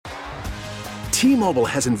T-Mobile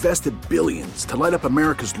has invested billions to light up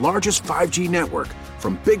America's largest 5G network,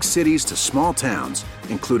 from big cities to small towns,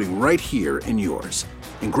 including right here in yours.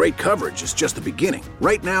 And great coverage is just the beginning.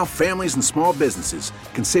 Right now, families and small businesses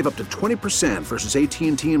can save up to 20% versus AT&T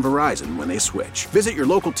and Verizon when they switch. Visit your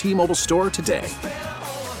local T-Mobile store today.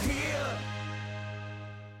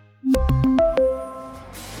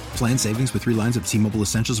 Plan savings with 3 lines of T-Mobile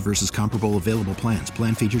Essentials versus comparable available plans.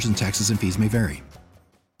 Plan features and taxes and fees may vary.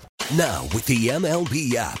 Now, with the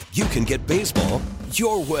MLB app, you can get baseball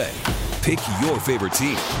your way. Pick your favorite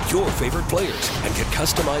team, your favorite players, and get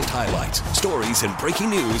customized highlights, stories, and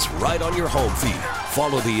breaking news right on your home feed.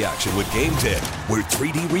 Follow the action with Game Day, where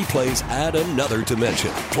 3D replays add another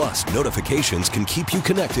dimension. Plus, notifications can keep you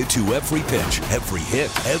connected to every pitch, every hit,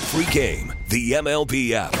 every game. The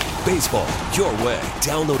MLB app. Baseball your way.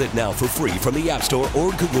 Download it now for free from the App Store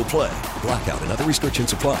or Google Play. Blackout and other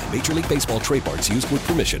restrictions apply. Major League Baseball trademarks used with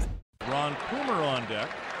permission. Ron Coomer on deck.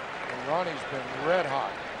 And Ronnie's been red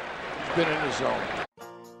hot. He's been in his zone.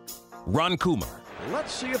 Ron Coomer.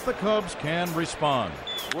 Let's see if the Cubs can respond.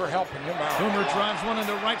 We're helping him out. Coomer drives one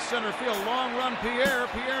into right center field. Long run, Pierre.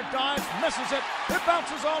 Pierre dives, misses it. It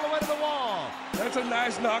bounces all the way to the wall. That's a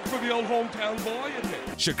nice knock for the old hometown boy, isn't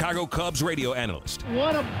it? Chicago Cubs radio analyst.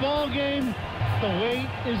 What a ball game. The wait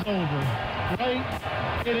is over,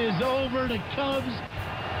 right? It is over. The Cubs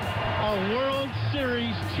are World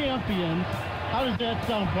Series champions. How does that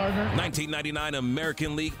sound, partner? 1999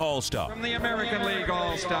 American League All-Star. From the American League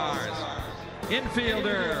All-Stars,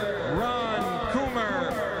 infielder Ron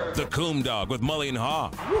Coomer. The Coom Dog with Mully and Haw.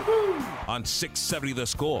 Woo-hoo. On 670 The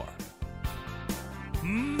Score.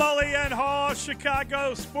 Mully and Haw,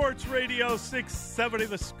 Chicago Sports Radio 670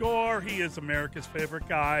 The Score. He is America's favorite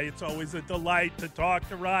guy. It's always a delight to talk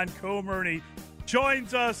to Ron Coomer, and he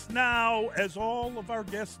joins us now, as all of our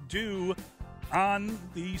guests do, on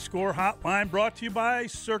the Score Hotline, brought to you by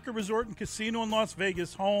Circa Resort and Casino in Las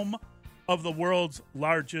Vegas, home of the world's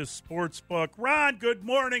largest sports book. Ron, good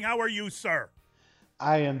morning. How are you, sir?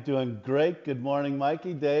 I am doing great. Good morning,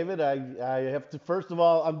 Mikey, David. I have to, first of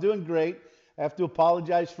all, I'm doing great. I have to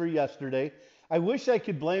apologize for yesterday. I wish I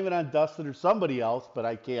could blame it on Dustin or somebody else, but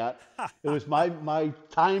I can't. It was my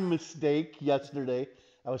time mistake yesterday.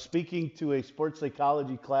 I was speaking to a sports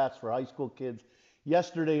psychology class for high school kids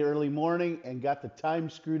yesterday early morning and got the time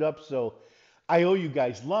screwed up. So I owe you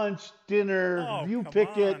guys lunch, dinner, you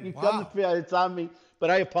pick it, you come to it's on me.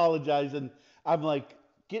 But I apologize. And I'm like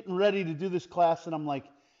getting ready to do this class, and I'm like,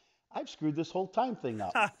 I've screwed this whole time thing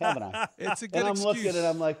up, haven't I? It's a good excuse. And I'm looking and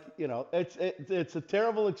I'm like, it's a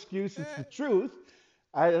terrible excuse. It's the truth.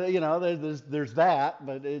 There's that,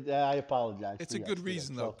 but I apologize. It's a good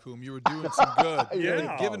reason, though, Coom. You were doing some good. You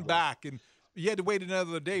were giving back, and you had to wait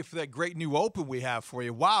another day for that great new open we have for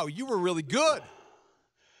you. Wow, you were really good.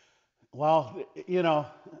 Well,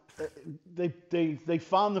 they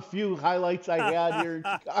found the few highlights I had here in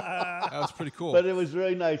Chicago. That was pretty cool. But it was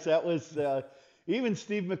really nice. That was even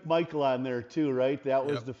Steve McMichael on there too, right? That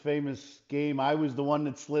was the famous game. I was the one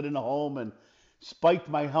that slid into home and spiked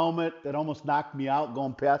my helmet that almost knocked me out,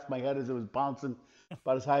 going past my head as it was bouncing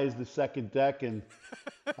about as high as the second deck. And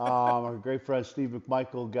our great friend Steve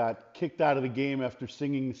McMichael got kicked out of the game after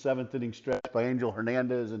singing the seventh inning stretch by Angel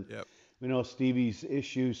Hernandez. And we know Stevie's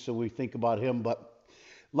issues, so we think about him. But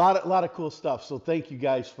a lot of cool stuff. So thank you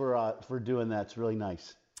guys for doing that. It's really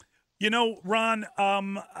nice. You know, Ron,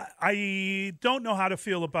 I don't know how to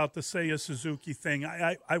feel about the Seiya Suzuki thing.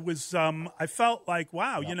 I felt like,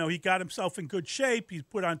 wow, he got himself in good shape. He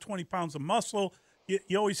put on 20 pounds of muscle.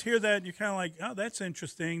 You always hear that, and you're kind of like, oh, that's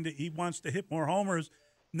interesting that he wants to hit more homers.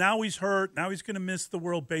 Now he's hurt. Now he's going to miss the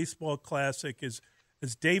World Baseball Classic.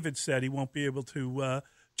 As David said, he won't be able to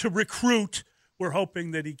recruit. We're hoping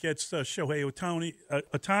that he gets Shohei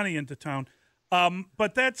Ohtani into town.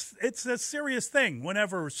 But it's a serious thing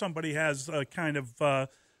whenever somebody has a kind of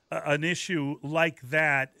an issue like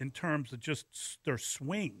that in terms of just their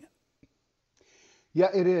swing. Yeah,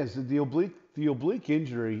 it is. The oblique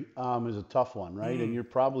injury is a tough one, right? And you're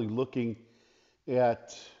probably looking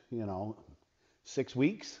at 6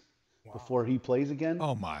 weeks before he plays again.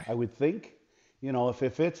 Oh my! I would think. If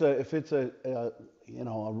it's a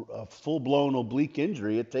full blown oblique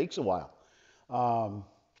injury, it takes a while.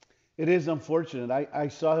 It is unfortunate. I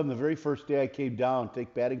saw him the very first day I came down to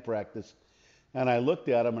take batting practice, and I looked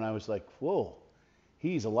at him and I was like, whoa,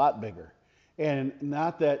 he's a lot bigger. And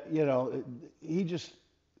not that, he just,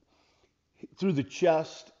 through the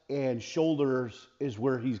chest and shoulders is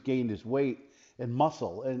where he's gained his weight and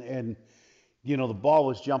muscle. And the ball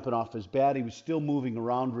was jumping off his bat. He was still moving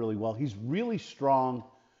around really well. He's really strong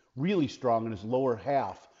in his lower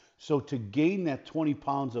half. So to gain that 20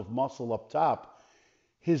 pounds of muscle up top,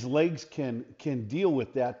 his legs can deal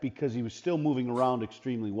with that because he was still moving around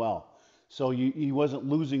extremely well. So he wasn't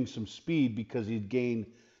losing some speed because he'd gained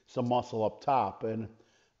some muscle up top. And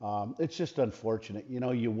it's just unfortunate.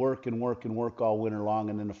 You work and work and work all winter long,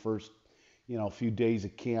 and then the first, few days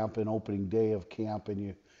of camp and opening day of camp, and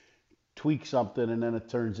you tweak something, and then it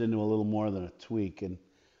turns into a little more than a tweak. And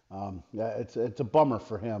it's a bummer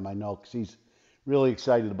for him, I know, because he's really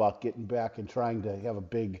excited about getting back and trying to have a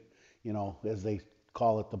big, as they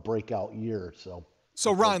call it, the breakout year.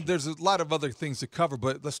 So Ron, there's a lot of other things to cover,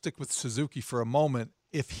 but let's stick with Suzuki for a moment.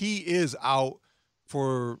 If he is out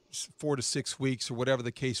for 4 to 6 weeks or whatever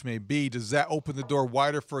the case may be, does that open the door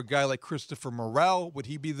wider for a guy like Christopher Morel? Would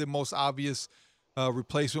he be the most obvious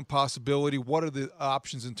replacement possibility? What are the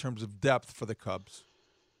options in terms of depth for the Cubs?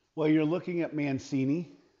 Well, you're looking at Mancini,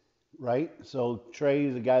 right? So Trey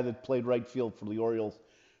is a guy that played right field for the Orioles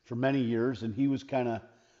for many years, and he was kind of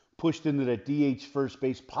pushed into that DH first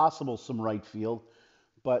base, possible some right field.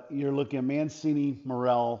 But you're looking at Mancini,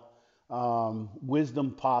 Morel,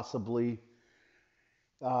 Wisdom possibly,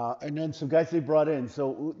 and then some guys they brought in.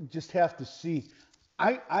 So just have to see.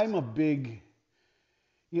 I'm a big,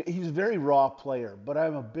 he's a very raw player, but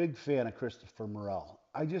I'm a big fan of Christopher Morel.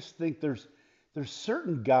 I just think there's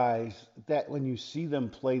certain guys that when you see them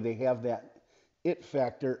play, they have that it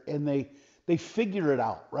factor, and they figure it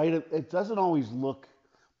out, right? It doesn't always look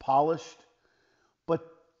polished, but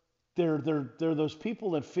they're those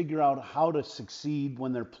people that figure out how to succeed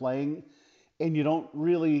when they're playing, and you don't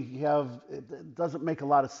really have, it doesn't make a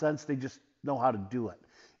lot of sense. They just know how to do it,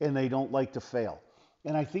 and they don't like to fail.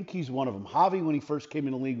 And I think he's one of them. Javi, when he first came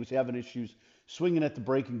in the league, was having issues swinging at the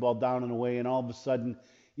breaking ball down and away, and all of a sudden,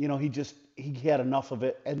 he had enough of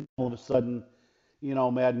it, and all of a sudden,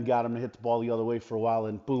 Madden got him to hit the ball the other way for a while,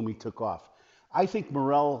 and boom, he took off. I think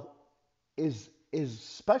Morel is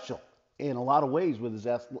special in a lot of ways with his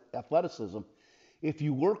athleticism. If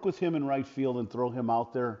you work with him in right field and throw him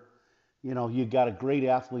out there, you got a great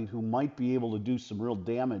athlete who might be able to do some real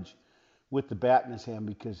damage with the bat in his hand,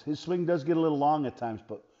 because his swing does get a little long at times,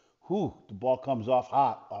 but the ball comes off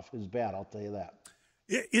hot off his bat, I'll tell you that.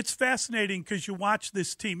 It's fascinating because you watch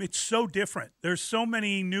this team. It's so different. There's so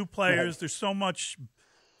many new players. There's so much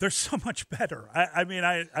better. I mean,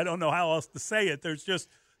 I don't know how else to say it.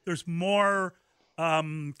 There's more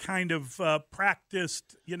kind of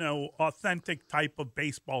practiced, authentic type of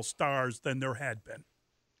baseball stars than there had been.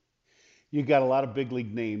 You got a lot of big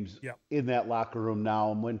league names in that locker room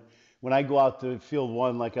now. And when I go out to field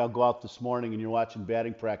one, like I'll go out this morning and you're watching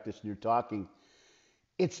batting practice and you're talking,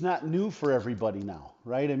 it's not new for everybody now,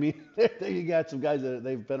 right? I mean, you got some guys that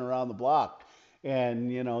they've been around the block,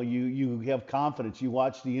 and you have confidence. You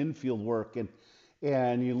watch the infield work,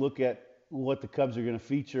 and you look at what the Cubs are going to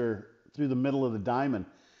feature through the middle of the diamond,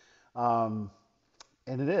 and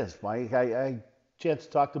it is. I chance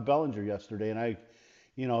to talk to Bellinger yesterday, and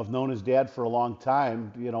I've known his dad for a long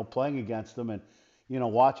time, playing against him and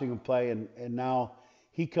watching him play, and now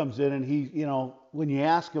he comes in and he, when you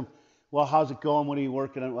ask him, well, how's it going? What are you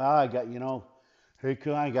working on? Well, I got,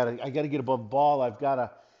 I got to get above the ball. I've got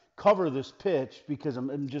to cover this pitch because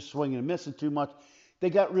I'm just swinging and missing too much. They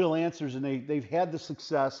got real answers, and they've had the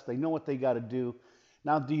success. They know what they got to do.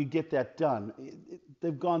 Now, do you get that done?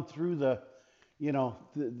 They've gone through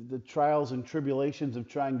the trials and tribulations of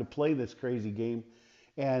trying to play this crazy game,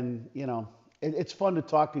 and it's fun to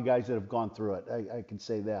talk to guys that have gone through it. I can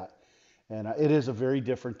say that, and it is a very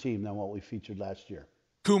different team than what we featured last year.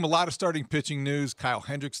 Coom, a lot of starting pitching news. Kyle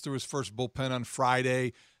Hendricks threw his first bullpen on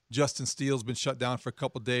Friday. Justin Steele's been shut down for a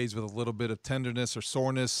couple of days with a little bit of tenderness or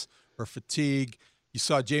soreness or fatigue. You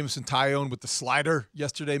saw Jameson Taillon with the slider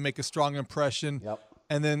yesterday make a strong impression. Yep.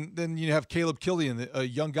 And then you have Caleb Killian, a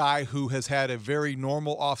young guy who has had a very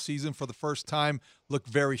normal offseason for the first time, looked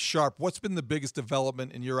very sharp. What's been the biggest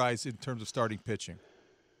development in your eyes in terms of starting pitching?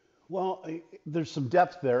 Well, there's some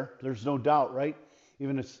depth there. There's no doubt, right?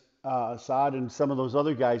 Even Assad and some of those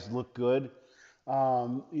other guys look good.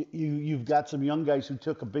 You've got some young guys who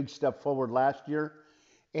took a big step forward last year,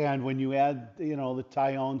 and when you add the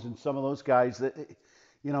Taillons and some of those guys, that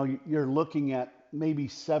you're looking at maybe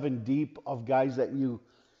 7 deep of guys that you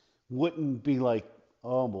wouldn't be like,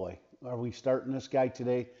 oh boy, are we starting this guy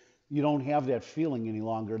today? You don't have that feeling any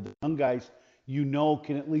longer. The young guys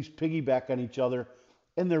can at least piggyback on each other,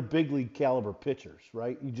 and they're big league caliber pitchers,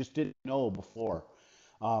 right? You just didn't know before.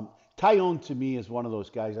 Taillon to me is one of those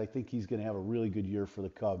guys. I think he's going to have a really good year for the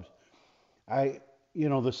Cubs.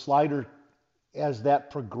 The slider, as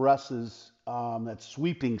that progresses, that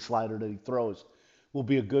sweeping slider that he throws will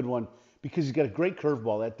be a good one because he's got a great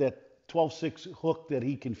curveball. That 12-6 hook that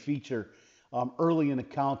he can feature early in the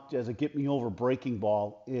count as a get-me-over breaking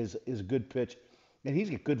ball is a good pitch, and he's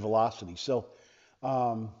got good velocity. So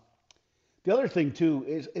the other thing, too,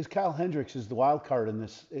 is Kyle Hendricks is the wild card in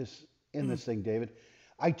this thing, David.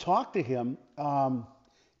 I talked to him,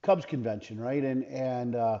 Cubs convention, right?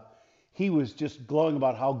 And he was just glowing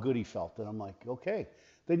about how good he felt. And I'm like, okay.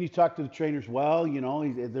 Then you talk to the trainers. Well,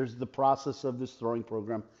 there's the process of this throwing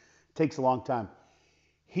program. It takes a long time.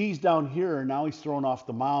 He's down here, and now he's thrown off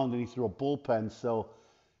the mound, and he threw a bullpen. So,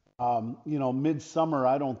 midsummer,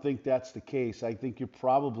 I don't think that's the case. I think you're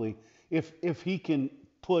probably, if he can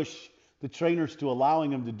push the trainers to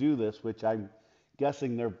allowing him to do this, which I'm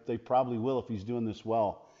guessing they probably will if he's doing this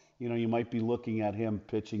well, you might be looking at him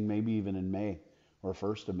pitching maybe even in May or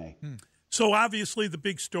 1st of May. So obviously the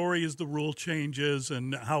big story is the rule changes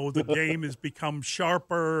and how the game has become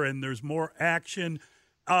sharper and there's more action.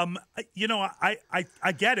 I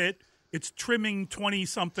get it. It's trimming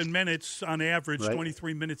 20-something minutes on average, right.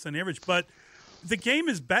 23 minutes on average. But the game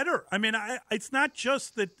is better. I mean, it's not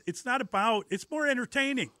just that it's more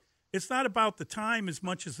entertaining. It's not about the time as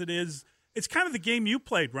much as it is. It's kind of the game you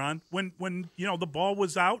played, Ron, when the ball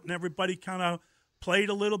was out and everybody kind of played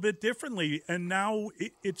a little bit differently. And now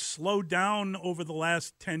it's slowed down over the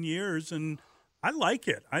last 10 years, and I like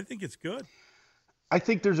it. I think it's good. I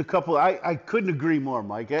think there's a couple. I couldn't agree more,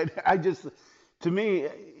 Mike. To me,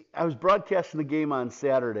 I was broadcasting the game on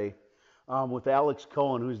Saturday with Alex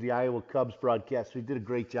Cohen, who's the Iowa Cubs broadcaster. He did a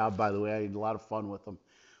great job, by the way. I had a lot of fun with him.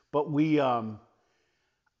 But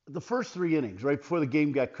the first 3 innings, right before the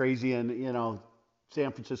game got crazy and,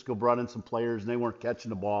 San Francisco brought in some players and they weren't catching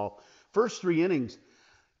the ball. First 3 innings,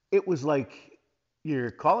 it was like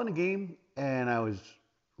you're calling a game and I was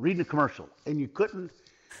reading a commercial and you couldn't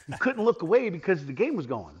look away because the game was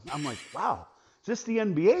going. I'm like, wow, is this the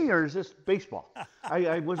NBA or is this baseball?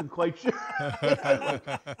 I wasn't quite sure.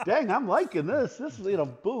 Dang, I'm liking this. This is,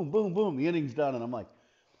 boom, boom, boom, the inning's done. And I'm like,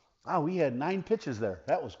 wow, we had 9 pitches there.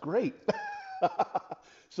 That was great.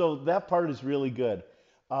 So that part is really good.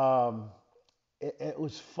 It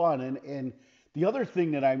was fun. And the other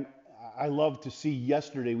thing that I love to see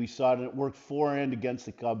yesterday, we saw it, and it worked forehand against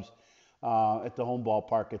the Cubs at the home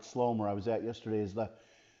ballpark at Sloan, where I was at yesterday, is the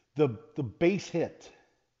base hit.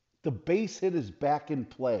 The base hit is back in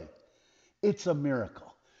play. It's a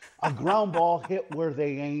miracle. A ground ball hit where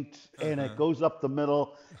they ain't, and it goes up the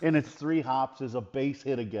middle, and it's 3 hops is a base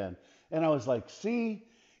hit again. And I was like, see,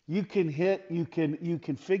 you can hit, you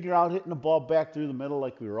can figure out hitting the ball back through the middle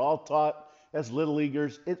like we were all taught as little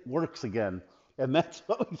leaguers. It works again. And that's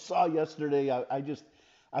what we saw yesterday.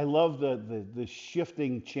 I love the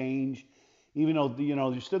shifting change, even though,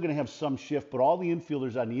 you're still going to have some shift, but all the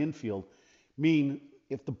infielders on the infield mean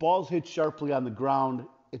if the ball's hit sharply on the ground,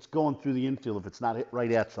 it's going through the infield if it's not hit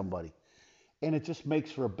right at somebody. And it just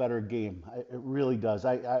makes for a better game. It really does.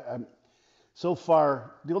 I'm so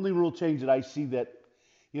far, the only rule change that I see that,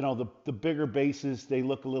 the bigger bases, they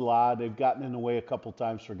look a little odd. They've gotten in the way a couple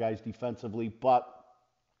times for guys defensively, but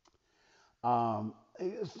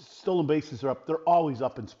stolen bases are up. They're always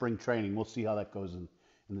up in spring training. We'll see how that goes in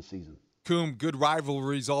the season. Coom, good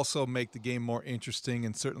rivalries also make the game more interesting,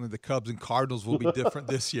 and certainly the Cubs and Cardinals will be different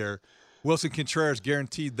this year. Willson Contreras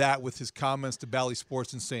guaranteed that with his comments to Bally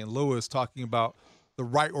Sports in St. Louis, talking about the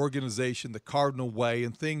right organization, the Cardinal way,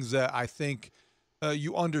 and things that I think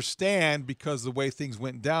you understand because of the way things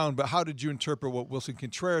went down. But how did you interpret what Willson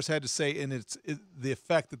Contreras had to say and the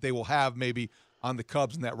effect that they will have maybe on the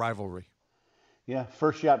Cubs in that rivalry? Yeah,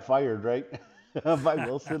 first shot fired, right? By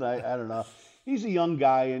Willson. I don't know. He's a young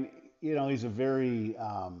guy, and, he's a very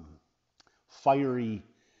fiery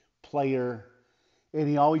player, and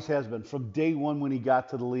he always has been. From day one when he got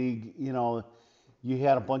to the league, you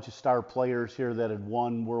had a bunch of star players here that had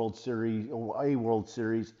won World Series, or a World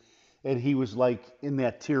Series, and he was like in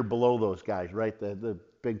that tier below those guys, right? The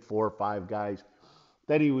big 4 or 5 guys.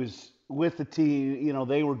 Then he was with the team,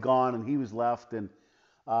 they were gone and he was left, and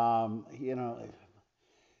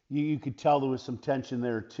you could tell there was some tension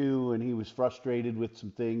there too, and he was frustrated with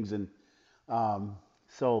some things, and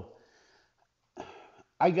so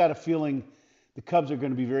I got a feeling the Cubs are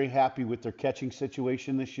going to be very happy with their catching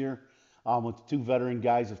situation this year. With the 2 veteran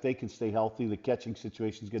guys, if they can stay healthy, the catching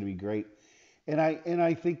situation is going to be great. And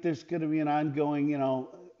I think there's going to be an ongoing,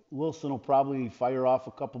 Willson will probably fire off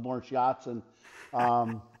a couple more shots, and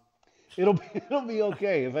it'll be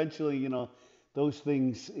okay. Eventually, those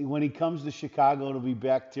things, when he comes to Chicago, it'll be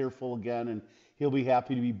back tearful again, and he'll be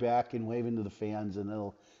happy to be back and waving to the fans, and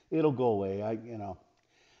it'll go away.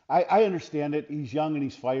 I understand it. He's young and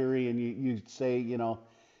he's fiery, and you say,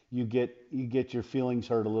 you get your feelings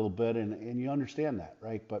hurt a little bit, and you understand that,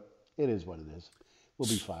 right? But it is what it is. we'll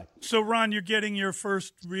be fine. So, Ron, you're getting your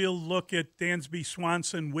first real look at Dansby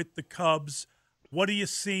Swanson with the Cubs. What are you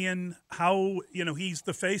seeing? How, he's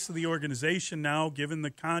the face of the organization now, given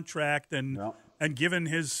the contract and given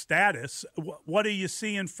his status. What are you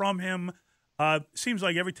seeing from him? Seems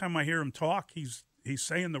like every time I hear him talk, he's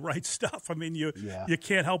saying the right stuff. I mean, you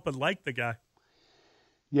can't help but like the guy.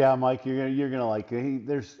 Yeah, Mike, you're gonna like it.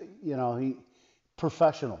 He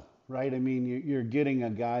professional, right? I mean, you're getting a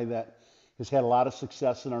guy that has had a lot of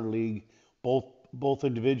success in our league, both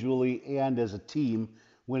individually and as a team,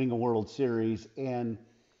 winning a World Series, and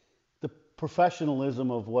the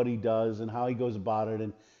professionalism of what he does and how he goes about it.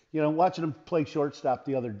 And watching him play shortstop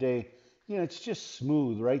the other day, it's just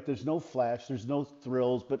smooth, right? There's no flash, there's no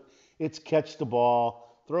thrills, but it's catch the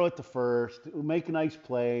ball, throw it to first, make a nice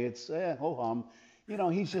play. It's ho-hum.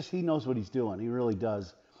 He knows what he's doing. He really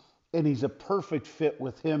does. And he's a perfect fit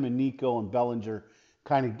with him and Nico and Bellinger,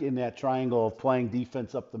 kind of in that triangle of playing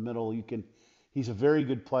defense up the middle. He's a very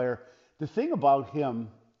good player. The thing about him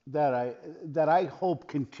that I hope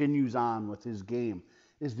continues on with his game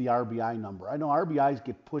is the RBI number. I know RBIs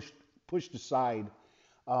get pushed aside,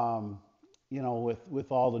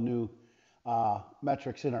 with all the new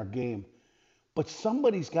metrics in our game, but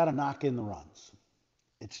somebody's got to knock in the runs.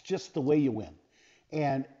 It's just the way you win.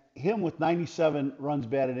 And him with 97 runs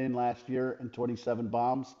batted in last year and 27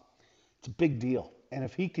 bombs, it's a big deal. And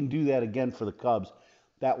if he can do that again for the Cubs,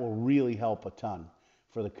 that will really help a ton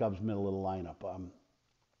for the Cubs middle of the lineup.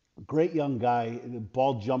 Great young guy. The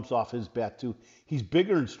ball jumps off his bat too. He's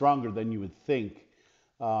bigger and stronger than you would think,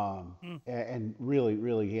 and really,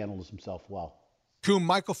 really handles himself well. Coom,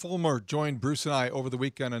 Michael Fulmer joined Bruce and I over the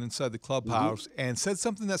weekend on Inside the Clubhouse and said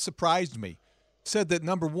something that surprised me. Said that,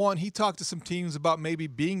 number one, he talked to some teams about maybe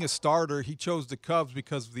being a starter. He chose the Cubs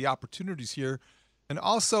because of the opportunities here. And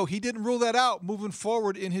also, he didn't rule that out moving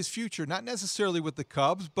forward in his future, not necessarily with the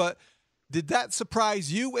Cubs, but did that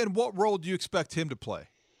surprise you, and what role do you expect him to play?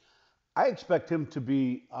 I expect him to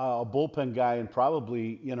be a bullpen guy and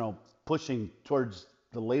probably, pushing towards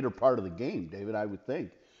the later part of the game, David, I would think,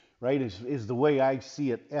 right, is the way I see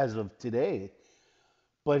it as of today.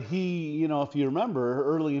 But he, if you remember,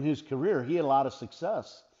 early in his career, he had a lot of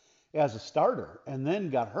success as a starter and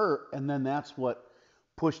then got hurt, and then that's what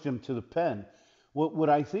pushed him to the pen.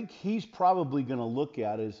 What I think he's probably going to look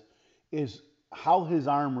at is how his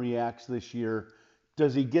arm reacts this year.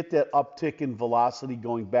 Does he get that uptick in velocity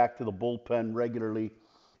going back to the bullpen regularly?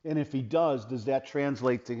 And if he does that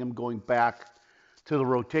translate to him going back to the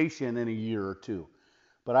rotation in a year or two?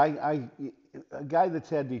 But a guy that's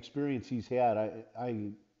had the experience he's had,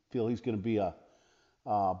 I feel he's going to be a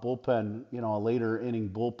bullpen, a later inning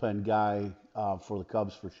bullpen guy for the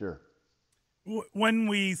Cubs for sure. When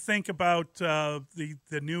we think about the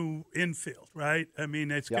new infield, right? I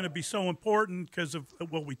mean, it's going to be so important because of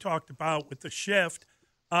what we talked about with the shift.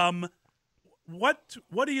 What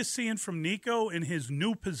are you seeing from Nico in his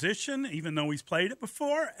new position, even though he's played it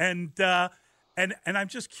before? And I'm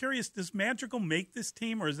just curious, does Madrigal make this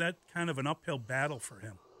team, or is that kind of an uphill battle for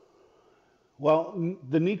him? Well,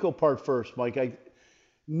 the Nico part first, Mike.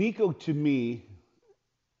 Nico, to me,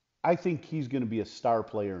 I think he's going to be a star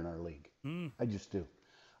player in our league. I just do.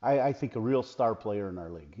 I think a real star player in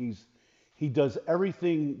our league. He does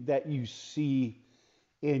everything that you see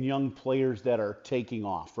in young players that are taking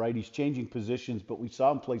off, right? He's changing positions, but we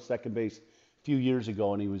saw him play second base a few years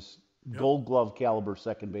ago, and he was Gold Glove caliber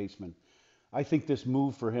second baseman. I think this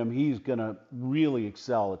move for him, he's going to really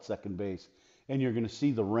excel at second base, and you're going to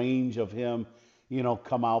see the range of him,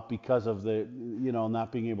 come out because of the,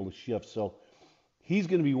 not being able to shift. So he's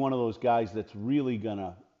going to be one of those guys that's really going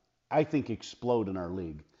to, I think, explode in our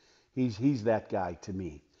league. He's that guy to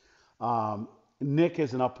me. Nick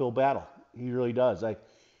has an uphill battle. He really does.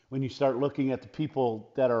 When you start looking at the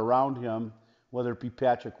people that are around him, whether it be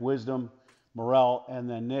Patrick Wisdom, Morel, and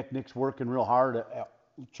then Nick's working real hard at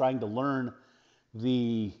trying to learn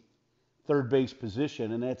the third base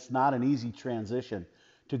position, and it's not an easy transition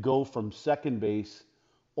to go from second base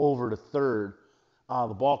over to third.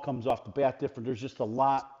 The ball comes off the bat different. There's just a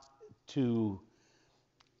lot to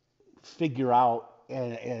figure out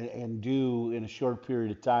and do in a short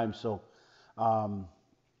period of time. So, and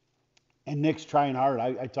Nick's trying hard.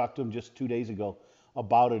 I talked to him just 2 days ago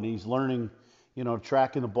about it, and he's learning,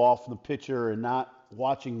 tracking the ball from the pitcher and not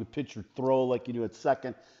watching the pitcher throw like you do at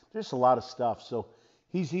second. There's a lot of stuff. So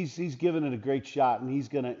he's given it a great shot, and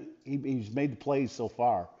he's made the plays so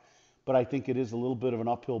far. But I think it is a little bit of an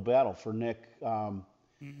uphill battle for Nick, in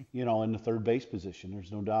the third base position.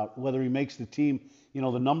 There's no doubt. Whether he makes the team,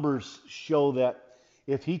 the numbers show that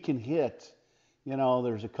if he can hit,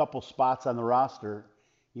 there's a couple spots on the roster,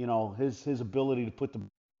 his ability to put the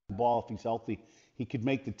ball, if he's healthy, he could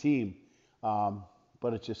make the team.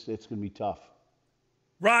 But it's going to be tough.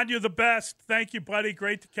 Ron, you're the best. Thank you, buddy.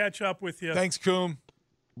 Great to catch up with you. Thanks, Coom.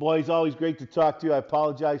 Boys, always great to talk to you. I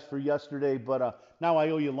apologize for yesterday, but now I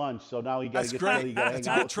owe you lunch, so now you got to get ready. You got to hang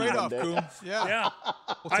out. That's a good trade-off, Coom. Yeah.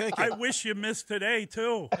 We'll take I it. wish you missed today,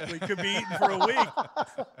 too. We could be eating for a week.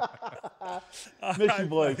 Miss you,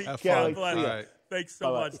 boys. God bless. All right. Thanks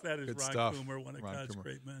so Bye-bye. much. That is Good Ron stuff. Coomer, one of God's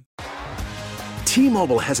great men.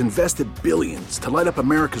 T-Mobile has invested billions to light up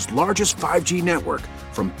America's largest 5G network,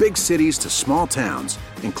 from big cities to small towns,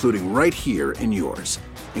 including right here in yours.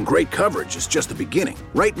 And great coverage is just the beginning.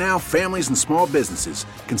 Right now, families and small businesses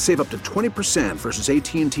can save up to 20% versus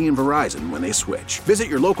AT&T and Verizon when they switch. Visit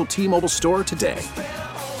your local T-Mobile store today.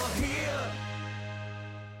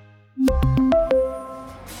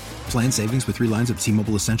 Plan savings with 3 lines of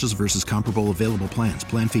T-Mobile Essentials versus comparable available plans.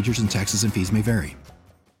 Plan features and taxes and fees may vary.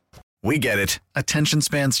 We get it. Attention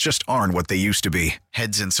spans just aren't what they used to be.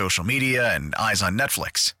 Heads in social media and eyes on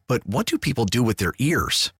Netflix. But what do people do with their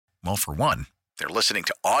ears? Well, for one, they're listening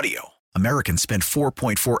to audio. Americans spend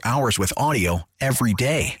 4.4 hours with audio every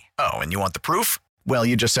day. Oh, and you want the proof? Well,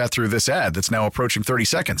 you just sat through this ad that's now approaching 30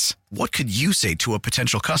 seconds. What could you say to a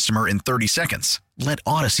potential customer in 30 seconds? Let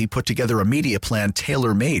Odyssey put together a media plan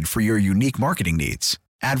tailor-made for your unique marketing needs.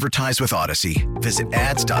 Advertise with Odyssey. Visit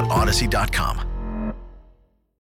ads.odyssey.com.